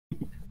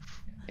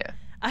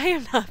I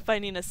am not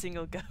finding a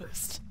single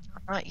ghost.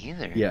 I'm not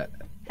either. Yeah.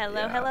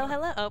 Hello, Yeah. hello,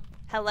 hello. Oh,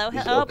 hello,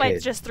 He's hello. Oh, I okay.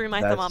 just threw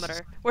my That's-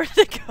 thermometer. Where did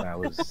it go? That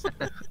was.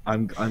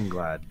 I'm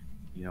glad.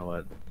 You know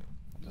what?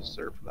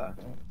 Deserve that.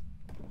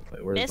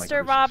 Wait, where's my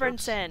Mr.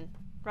 crucifix?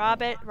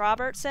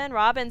 Robertson.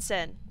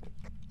 Robinson.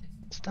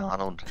 It's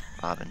Donald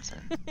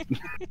Robinson.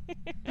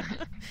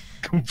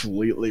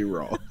 Completely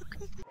wrong.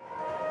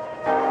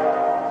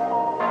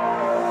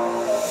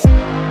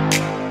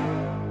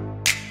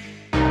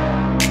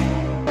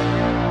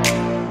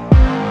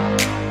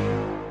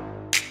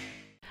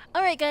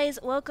 Alright guys,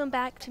 welcome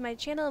back to my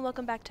channel and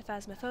welcome back to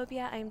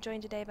Phasmophobia. I am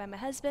joined today by my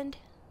husband.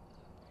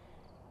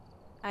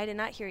 I did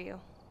not hear you.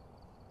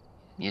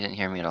 You didn't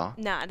hear me at all?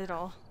 Not at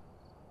all.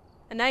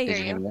 And now I hear Did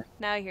you hear me?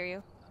 Now I hear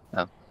you.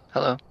 Oh,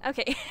 hello.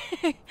 Okay.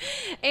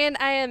 And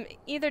I am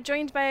either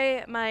joined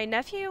by my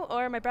nephew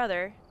or my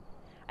brother.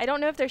 I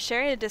don't know if they're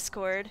sharing a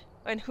Discord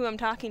and who I'm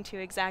talking to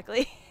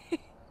exactly.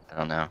 I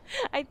don't know.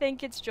 I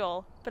think it's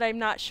Joel, but I'm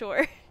not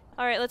sure.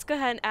 Alright, let's go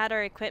ahead and add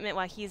our equipment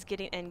while he's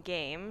getting in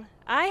game.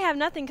 I have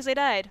nothing because I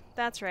died.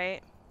 That's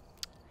right.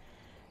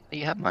 But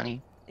you have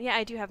money. Yeah,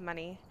 I do have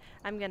money.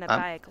 I'm gonna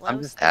buy a glow I'm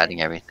just stick.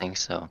 adding everything,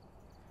 so.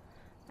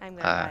 I'm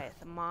gonna buy a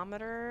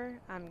thermometer.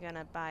 I'm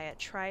gonna buy a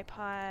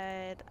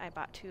tripod. I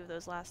bought 2 of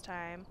those last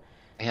time.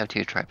 We have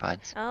 2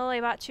 tripods. Oh,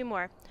 I bought 2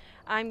 more.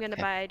 I'm gonna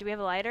buy. Do we have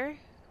a lighter?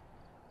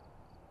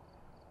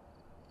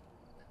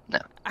 No.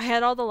 I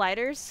had all the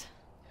lighters.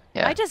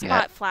 Yeah. I just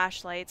bought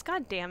flashlights.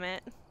 God damn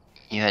it.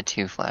 You had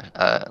 2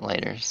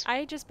 lighters.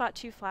 I just bought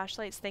 2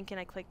 flashlights thinking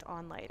I clicked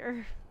on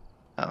lighter.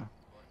 Oh.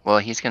 Well,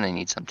 he's gonna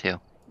need some too.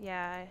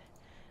 Yeah.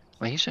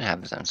 Well, he should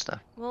have his own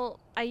stuff. Well,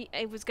 I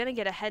was gonna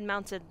get a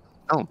head-mounted.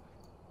 Oh.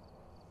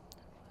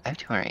 I have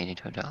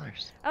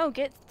 $282. Oh,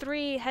 get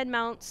 3 head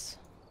mounts.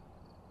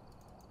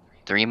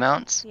 3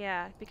 mounts?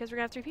 Yeah, because we're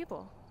gonna have 3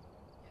 people.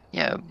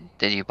 Yeah.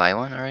 Did you buy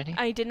one already?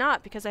 I did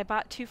not because I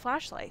bought 2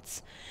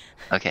 flashlights.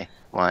 Okay.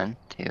 1,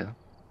 2.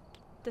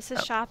 This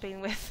is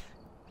shopping with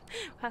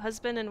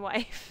husband and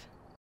wife.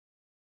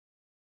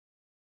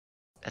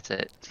 That's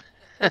it.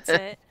 That's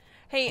it.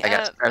 Hey, I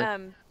got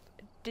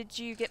did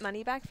you get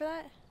money back for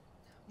that?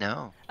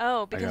 No.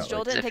 Oh, because got, Joel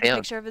like, didn't it take a failed.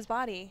 picture of his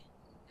body.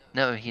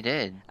 No, he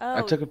did. Oh.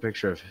 I took a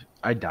picture of.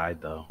 I died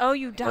though. Oh,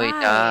 you died. Oh, he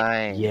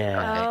died.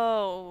 Yeah. Okay.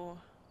 Oh.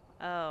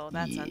 Oh,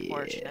 that's Yeah.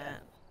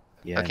 unfortunate.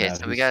 Yeah. Okay, no,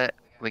 so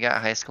we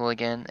got high school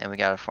again, and we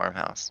got a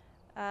farmhouse.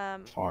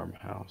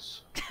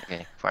 farmhouse. Okay,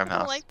 I farmhouse.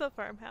 don't like the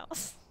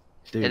farmhouse.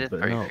 Dude, It is but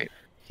pretty no. creepy.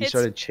 He It's-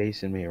 started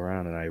chasing me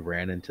around, and I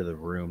ran into the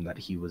room that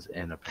he was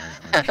in.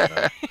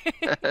 Apparently,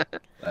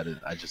 so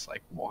I just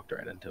like walked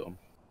right into him.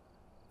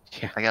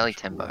 Yeah. I got like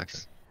that's $10. what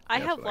I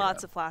That's have what I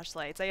lots got. of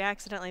flashlights. I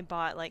accidentally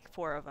bought like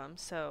 4 of them,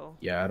 so.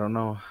 Yeah, I don't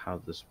know how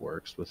this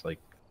works with like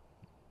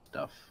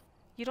stuff.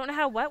 You don't know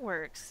how what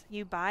works.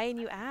 You buy and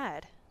you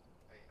add.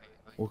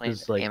 Well, Playing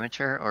 'cause, like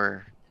amateur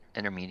or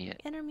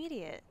intermediate?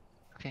 Intermediate.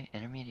 Okay,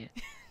 intermediate.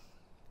 He's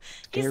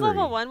scary.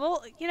 level 1.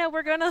 Well, you know,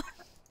 we're gonna.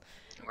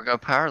 We're going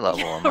power level.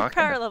 I'm we're not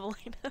gonna- power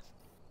leveling him.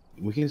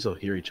 We can still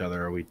hear each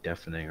other. Are we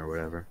deafening or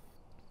whatever?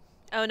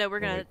 Oh no,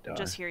 we're When we gonna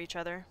just die. hear each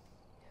other.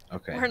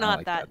 Okay. We're I not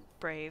like that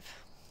brave.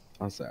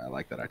 Honestly, I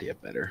like that idea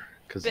better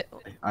because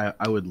But-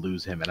 I would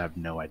lose him and have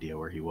no idea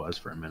where he was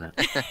for a minute.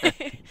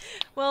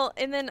 Well,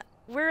 and then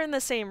we're in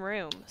the same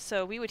room,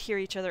 so we would hear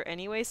each other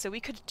anyway, so we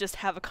could just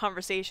have a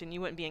conversation.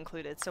 You wouldn't be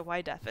included, so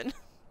why deafen?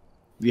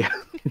 Yeah.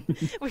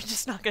 We're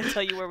just not gonna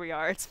tell you where we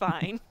are. It's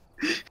fine.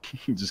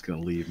 You're just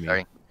gonna leave me.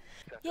 Sorry.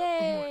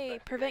 Yay!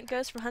 Prevent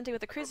ghosts from hunting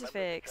with a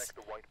crucifix.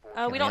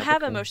 Oh, we we don't have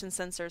have a okay. motion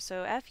sensor,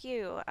 so F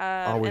you.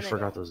 Oh, we and then,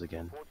 forgot those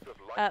again.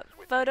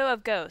 photo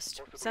of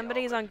ghost.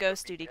 Somebody's on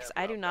ghost duty, because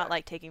I do not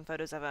like taking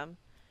photos of him.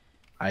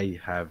 I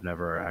have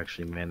never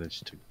actually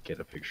managed to get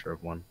a picture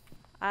of one.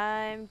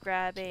 I'm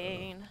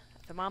grabbing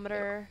a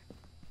thermometer.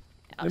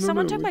 I Oh, don't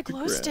someone know took my what to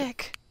glow grab.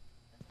 stick.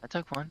 I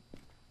took one.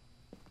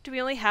 Do we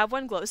only have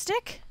one glow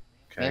stick?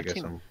 Okay, We I have guess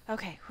two.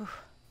 Okay. Whew.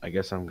 I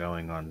guess I'm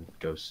going on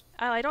ghost.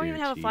 Oh, I don't even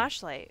have a Duty.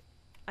 flashlight.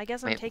 I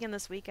guess I'm Wait. taking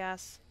this weak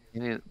ass.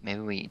 Maybe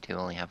we do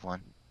only have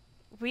one.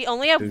 We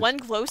only have Who's- one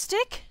glow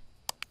stick?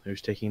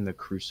 Who's taking the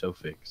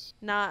crucifix?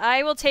 Nah,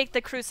 I will take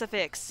the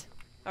crucifix.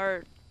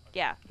 Or,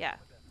 yeah.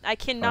 I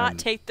cannot Fine.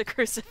 take the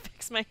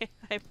crucifix.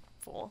 I'm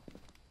full.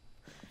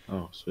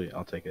 Oh, sweet.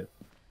 I'll take it.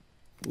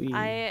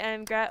 I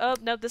am oh,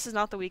 no, this is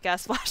not the weak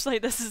ass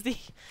flashlight. This is the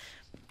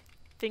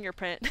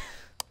fingerprint.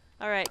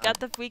 Alright, got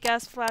the weak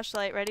ass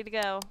flashlight ready to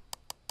go.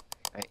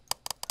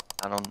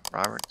 Donald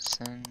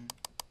Robertson.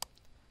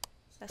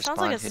 That sounds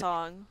like a Respond to-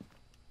 song.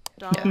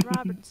 Donald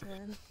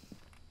Robertson.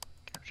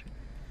 Capture.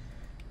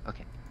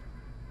 Okay.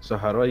 So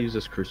how do I use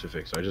this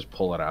crucifix? So I just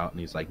pull it out, and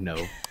he's like, "No."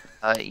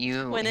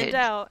 You When in hit.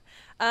 doubt,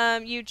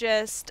 you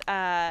just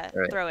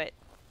throw it.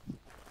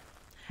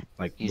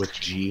 Like Use with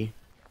G.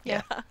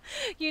 Yeah.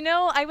 You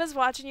know, I was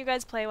watching you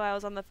guys play while I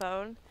was on the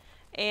phone,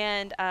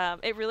 and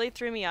it really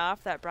threw me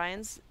off that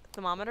Brian's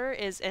thermometer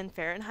is in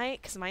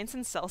Fahrenheit because mine's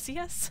in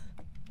Celsius.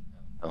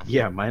 Oh.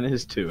 Yeah, mine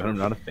is too, and I'm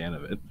not a fan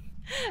of it.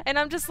 And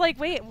I'm just like,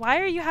 wait, why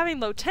are you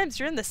having low temps?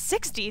 You're in the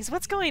 60s.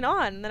 What's going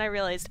on? And then I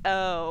realized,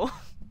 oh.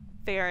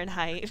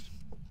 Fahrenheit.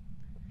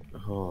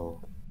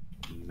 Oh,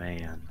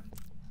 man.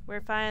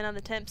 We're fine on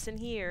the temps in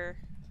here.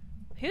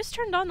 Who's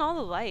turned on all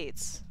the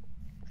lights?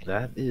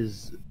 That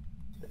is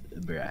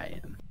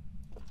Brian.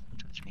 Don't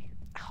touch me.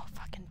 Oh,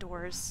 fucking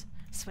doors.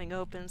 Swing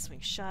open,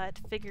 swing shut.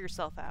 Figure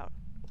yourself out.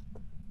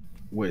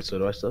 Wait, so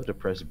do I still have to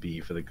press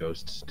B for the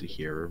ghosts to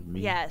hear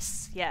me?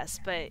 Yes,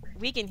 but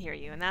we can hear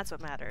you, and that's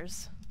what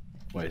matters.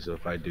 Wait, so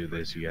if I do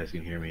this, you guys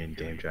can hear me in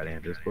game chat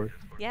and Discord?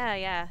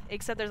 Yeah.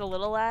 Except there's a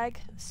little lag,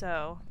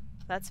 so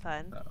that's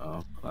fun.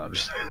 Uh-oh. I'll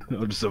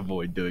just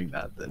avoid doing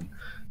that then.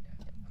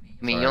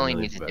 I mean, Sorry, you I'm only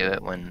really need to bad do at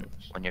it when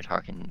you're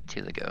talking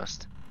to the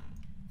ghost.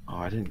 Oh,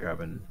 I didn't grab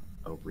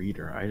a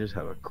reader. I just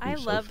have a I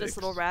crucifix. love this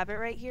little rabbit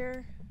right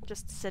here,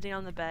 just sitting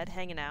on the bed,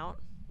 hanging out.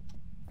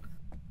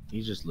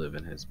 He's just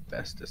living his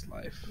bestest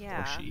life.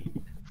 Yeah. Or she.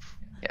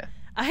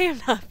 I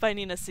am not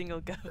finding a single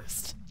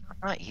ghost.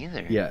 I'm not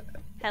either. Yeah.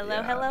 Hello.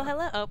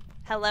 Yeah. Oh,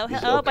 hello. Is-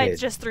 Oh, I okay,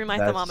 just threw my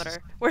that's-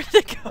 thermometer. Where'd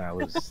it go? That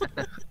was.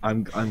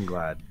 I'm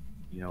glad.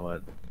 You know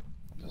what?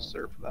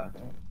 Deserve that.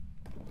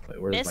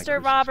 Wait, where's my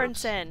Mr.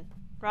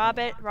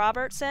 crucifix?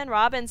 Robertson.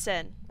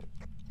 Robinson.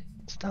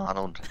 It's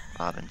Donald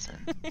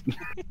Robinson.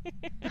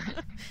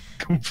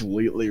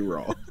 Completely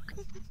wrong.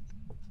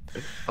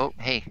 Oh,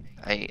 hey,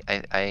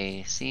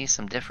 I see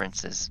some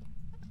differences.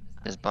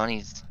 This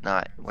bunny's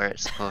not where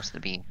it's supposed to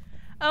be.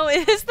 Oh,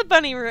 it is the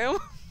bunny room.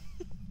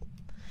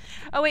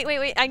 Oh,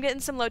 wait. I'm getting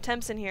some low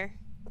temps in here.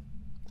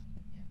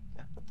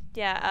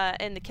 Yeah,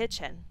 in the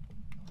kitchen.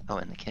 Oh,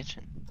 in the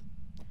kitchen.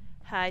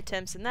 High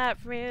temps in that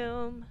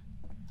room.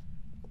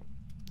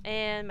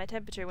 And my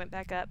temperature went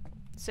back up.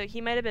 So he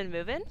might have been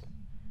moving?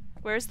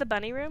 Where's the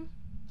bunny room?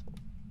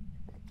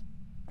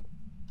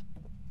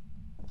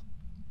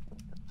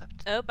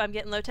 Left. Oh, I'm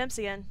getting low temps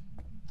again.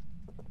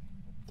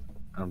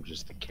 I'm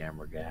just the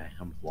camera guy.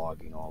 I'm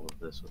vlogging all of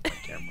this with my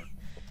camera.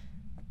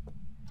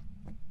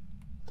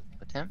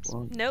 Attempts?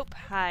 Vlog, Nope.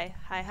 Hi.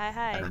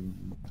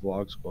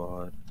 vlog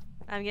squad.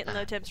 I'm getting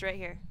low temps right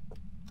here.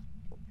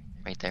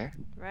 Right there?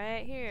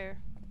 Right here.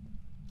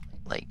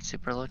 Like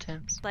super low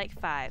temps? Like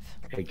 5.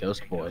 Hey,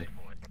 ghost boy.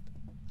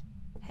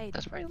 Hey,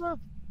 That's pretty low.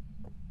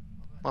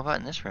 What about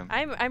in this room?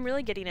 I'm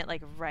really getting it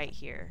like right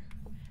here.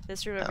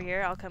 This room over Oh.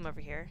 here, I'll come over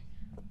here.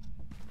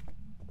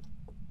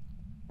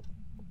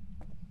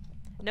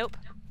 Nope.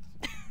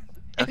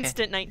 Okay.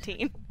 Instant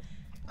 19.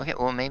 Okay,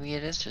 well maybe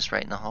it is just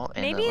right in the hall.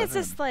 In Maybe the it's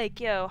living this like,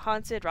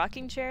 haunted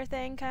rocking chair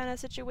thing kind of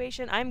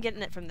situation. I'm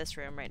getting it from this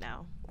room right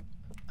now. room.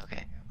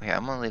 Okay, here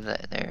I'm gonna leave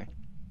that there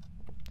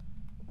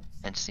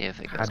and see if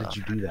it goes How did off.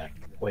 you do that?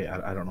 Wait,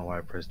 I don't know why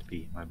I pressed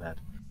B. My bad.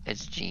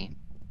 It's G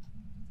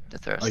to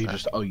throw Oh,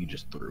 stuff. you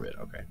just threw it.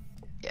 Okay.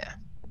 Yeah.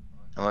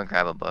 I'm gonna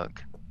grab a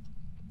book.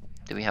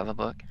 Do we have a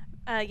book?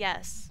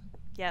 Yes.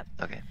 Yep.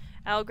 Okay.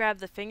 I'll grab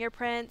the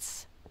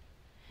fingerprints.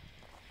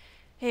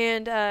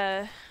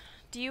 And,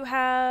 do you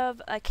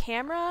have a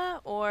camera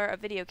or a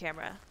video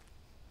camera?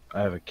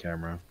 I have a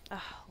camera.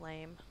 Oh,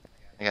 lame.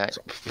 I got.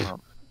 So-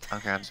 Well, I'll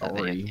grab the video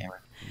Sorry. camera.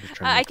 I'm just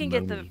trying to I make can a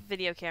get the movie.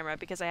 video camera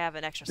because I have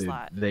an extra Dude,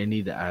 slot. they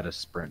need to add a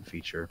sprint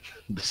feature.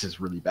 This is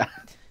really bad.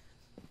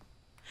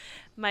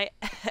 My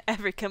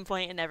every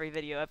complaint in every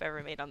video I've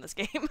ever made on this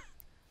game.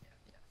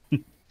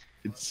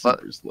 It's But-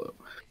 super slow.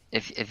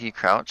 If you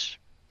crouch,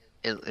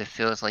 it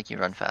feels like you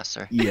run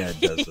faster. Yeah, it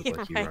does look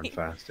like you run Right.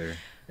 faster.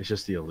 It's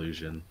just the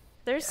illusion.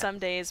 There's Yeah. some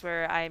days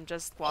where I'm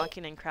just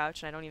walking and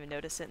crouch and I don't even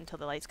notice it until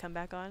the lights come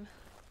back on.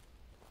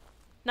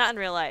 Not in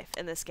real life,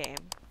 in this game.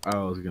 I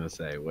was gonna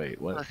say, wait,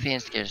 The what?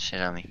 fiend scared the shit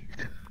out of me.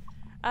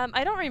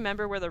 I don't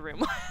remember where the room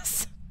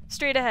was.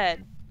 Straight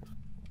ahead.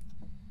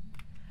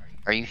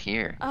 Are you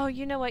here? Oh,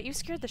 you know what? You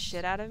scared the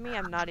shit out of me.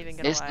 I'm not even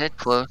gonna Is lie. it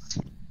close?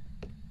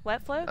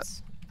 Wet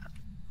floats?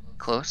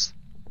 Close?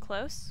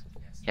 Close?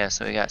 Yeah,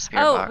 so we got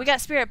spirit Oh, box. we got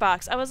spirit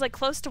box. I was like,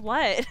 close to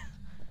what?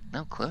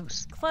 No,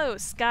 close.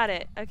 Close. Got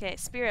it. Okay,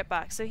 spirit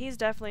box. So he's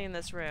definitely in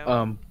this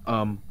room.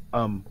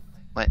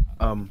 What?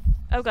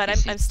 Oh god, you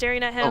see- I'm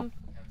staring at him.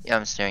 Yeah,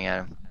 I'm staring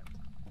at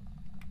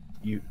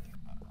him.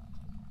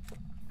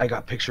 I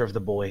got picture of the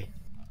boy.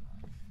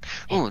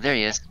 Ooh, there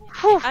he is.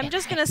 I'm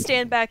just gonna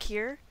stand back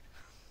here.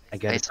 I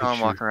got I a saw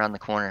him walk picture. around the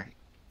corner.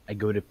 I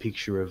got a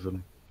picture of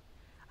him.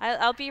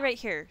 I'll be right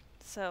here.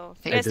 So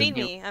if you Hey, guys need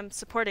does- me, I'm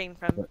supporting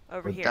from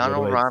over but here. Don-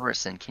 Donald do I-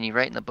 Robertson, can you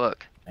write in the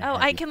book? Oh, have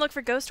I it. can look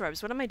for ghost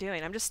orbs. What am I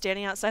doing? I'm just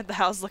standing outside the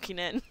house looking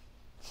in.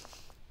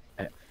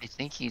 I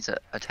think he's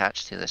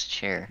attached to this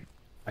chair.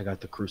 I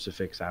got the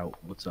crucifix out.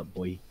 What's up,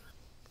 boy?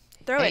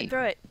 Throw Hey. it,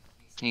 throw it.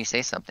 Can you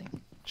say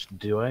something?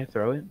 Do I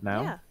throw it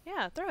now?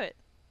 Yeah, throw it.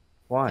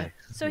 Why?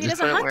 So he Just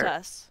doesn't put it hunt where-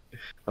 us.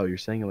 Oh, you're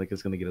saying it like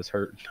it's gonna get us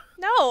hurt.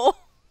 No!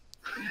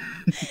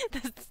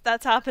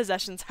 that's how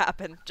possessions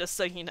happen, just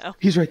so you know.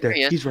 He's right there. There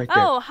he is. He's right there.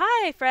 Oh,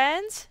 hi,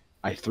 friends!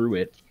 I threw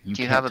it. Do you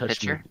can't have a touch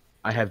picture? me.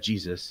 I have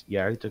Jesus.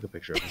 Yeah, I already took a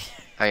picture of him.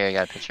 Oh yeah, I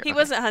got a picture. He Okay.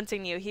 wasn't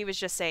hunting you, he was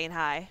just saying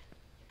hi.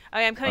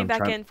 Okay, I'm coming I'm back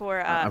trying- in for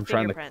I'm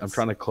trying to. fingerprints. I'm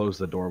trying to close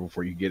the door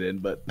before you get in,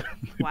 but. it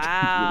didn't really work.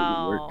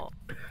 Wow.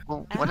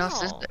 Well, what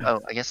else is Ow. there? Oh,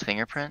 I guess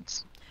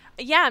fingerprints?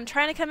 Yeah, I'm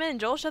trying to come in.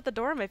 Joel shut the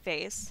door in my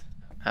face.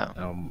 Oh.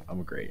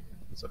 I'm great.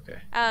 It's okay.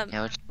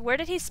 Yeah, Where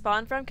did he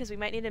spawn from? Because we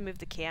might need to move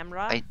the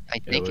camera. I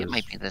think it was-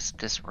 might be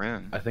this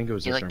room. I think it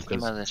was He this like room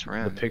came out of this the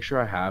room. picture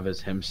I have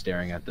is him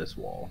staring at this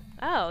wall.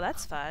 Oh,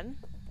 that's fun.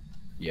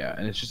 Yeah,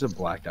 and it's just a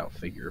blacked out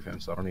figure of him,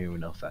 so I don't even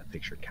know if that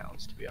picture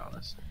counts, to be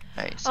honest.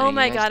 Alright, so Oh you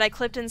my guys- god, I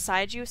clipped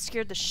inside you,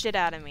 scared the shit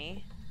out of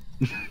me.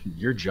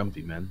 You're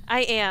jumpy, man.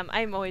 I am.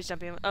 I'm always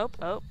jumping. Oh,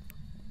 oh.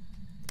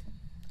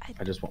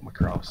 I just want my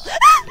cross.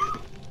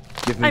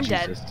 Give me I'm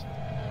dead. Jesus.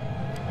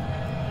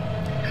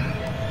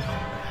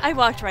 I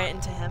walked right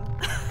into him.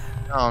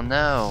 Oh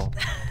no.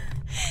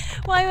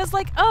 Well, I was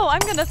like, oh, I'm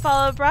gonna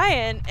follow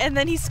Brian, and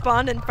then he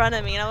spawned in front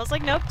of me, and I was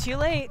like, nope, too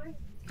late.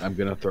 I'm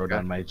gonna throw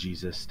down my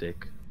Jesus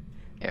stick.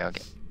 Yeah,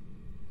 okay.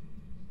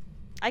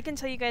 I can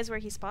tell you guys where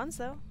he spawns,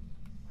 though.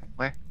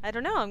 Where? I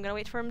don't know. I'm gonna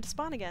wait for him to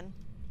spawn again.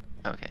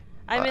 Okay.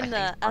 I'm Well, in I the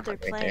think it's other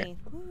right there. plane.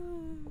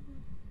 Woo.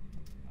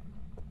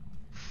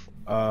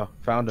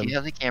 Found Do him. you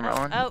have the camera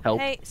on? Oh, Help.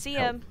 hey, see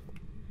Help. him.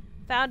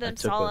 Found him,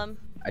 saw him.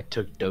 I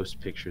took dose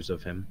pictures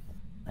of him.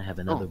 I have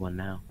another one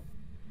now.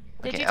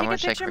 Did Okay, you I take a wanna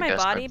check picture of for my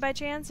ghost body orbs. by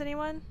chance,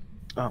 anyone?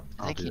 Oh, I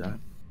I'll think do he that. did.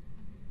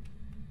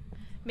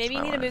 Maybe you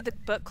I need to wanna- move the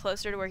book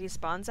closer to where he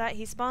spawns at.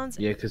 He spawns.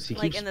 Yeah, because he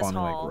like, keeps in this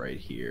spawning hall. like right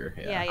here.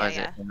 Yeah, Oh, yeah, is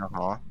yeah. it in the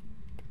hall?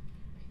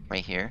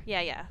 Right here?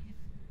 Yeah, yeah.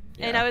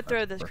 Yeah, And I would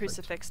throw that's the perfect.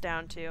 crucifix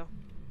down too.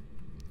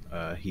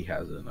 He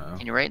has it now.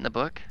 Can you write in the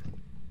book?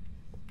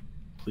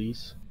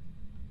 Please.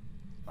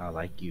 I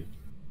like you.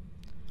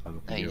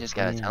 No, you just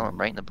gotta tell him,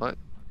 write in the book.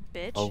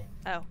 Bitch. Oh.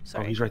 Oh,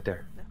 sorry. Oh, he's right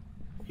there. No.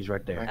 He's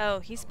right there. Oh,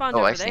 he spawned Oh,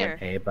 I over see him. there.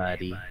 Hey,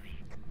 buddy.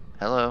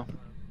 Hello.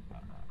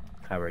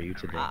 How are you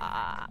today?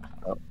 Ah.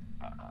 Oh.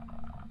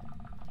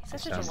 He's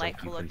such a Sounds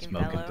like delightful you've been looking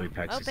smoking fellow. 3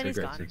 packs Oh, of and he's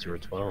cigarettes gone. since you were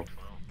 12.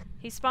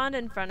 He spawned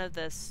in front of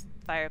this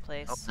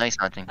fireplace. Oh, nice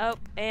hunting. Oh,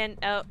 and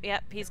oh,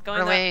 yep, he's going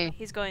Run away.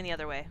 he's going the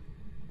other way.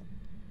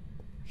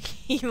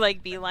 He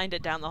like beelined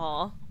it down the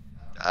hall.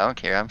 I don't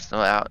care, I'm still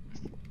out.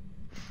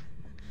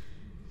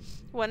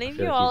 One of feel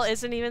you like all he's-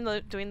 isn't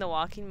even doing the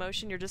walking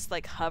motion. You're just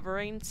like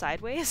hovering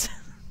sideways.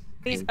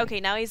 He's okay.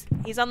 Now he's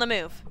on the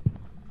move.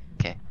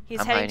 Okay.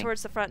 He's I'm heading hiding.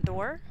 towards the front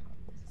door.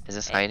 Is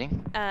this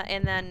hiding?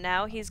 And then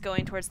now he's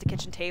going towards the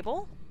kitchen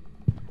table.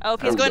 Oh,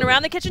 he's Oh, going no.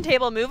 around the kitchen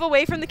table. Move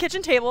away from the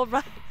kitchen table.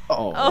 Run.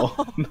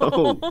 Oh,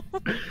 no.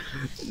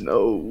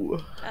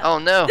 No. Oh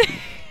no!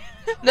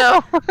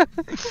 No!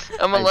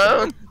 I'm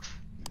alone!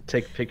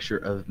 Take a picture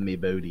of me,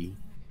 Bodhi.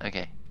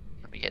 Okay.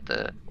 Let me get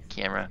the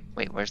camera.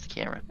 Wait, where's the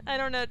camera? I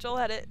don't know. Joel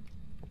had it.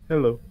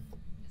 Hello.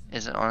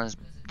 Is it on his...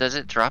 Does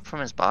it drop from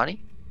his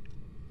body?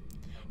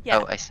 Yeah.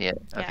 Oh, I see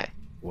it. Yeah. Okay.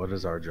 What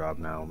is our job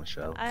now,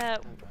 Michelle?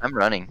 I'm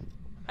running.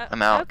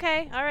 I'm out.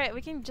 Okay. All right.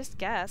 We can just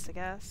guess, I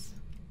guess.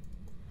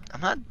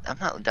 I'm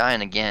not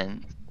dying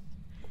again.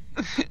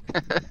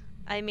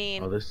 I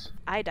mean, Oh, this?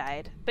 I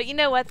died. But you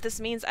know what? This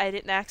means I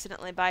didn't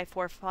accidentally buy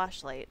 4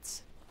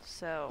 flashlights.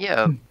 So.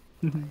 Yeah,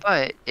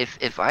 but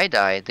if I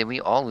die, then we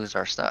all lose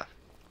our stuff.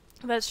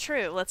 That's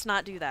true. Let's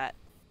not do that.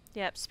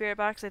 Yep, Spirit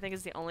Box I think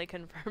is the only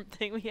confirmed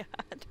thing we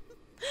had.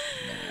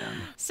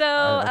 Man. So,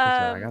 Like I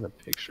said, I got a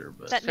picture,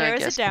 but that So I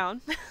narrows it guess-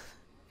 down.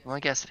 Well, I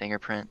guess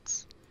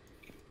fingerprints.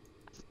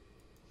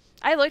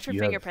 I looked for You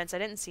have- fingerprints. I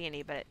didn't see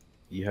any, but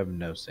you have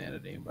no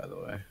sanity, by the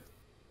way.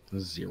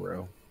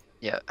 0.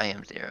 Yeah, I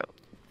am 0.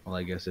 Well,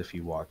 I guess if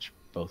you watch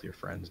both your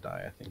friends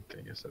die,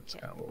 I guess that's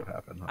Yeah. kind of what would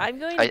happen. Huh? I'm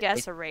going to I-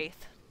 guess a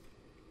wraith.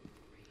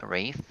 A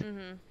wraith?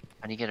 Mm-hmm.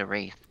 How do you get a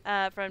wraith?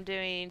 From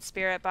doing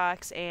Spirit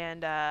Box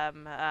and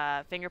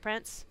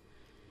fingerprints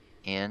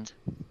And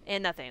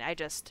and nothing.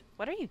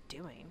 What are you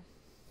doing?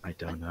 I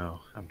don't know.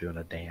 I'm doing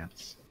a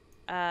dance.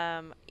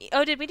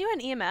 Oh, did we do an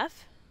EMF?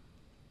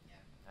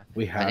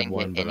 We had didn't get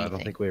one, but I don't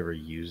anything. think we ever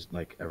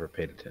ever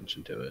paid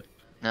attention to it.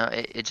 no,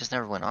 it just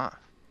never went off.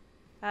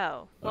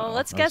 Oh, well, Oh,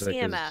 let's I guess was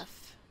like, is- EMF.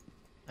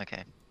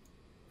 Okay.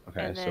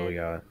 Okay, And so we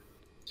then- got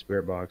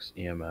Spirit Box,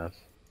 EMF.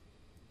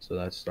 So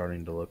that's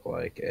starting to look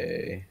like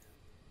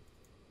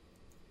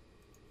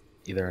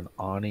either an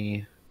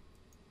Ani.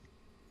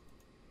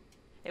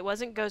 It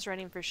wasn't Ghost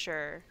Running for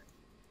sure.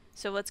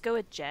 So let's go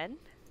with Jen.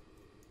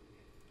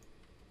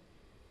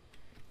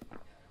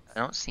 I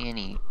don't see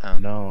any.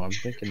 No, I'm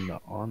thinking the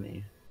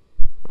Ani.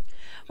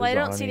 Well, I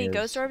 'Cause don't see Ani any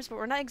ghost is- orbs, but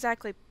we're not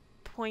exactly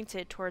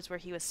pointed towards where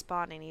he was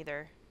spawning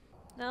either.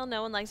 No,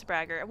 no one likes a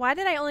bragger. Why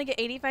did I only get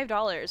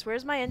 $85?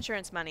 Where's my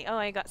insurance money? Oh,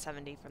 I got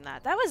 70 from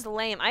that. That was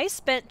lame. I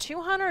spent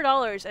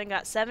 $200 and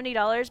got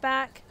 $70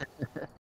 back.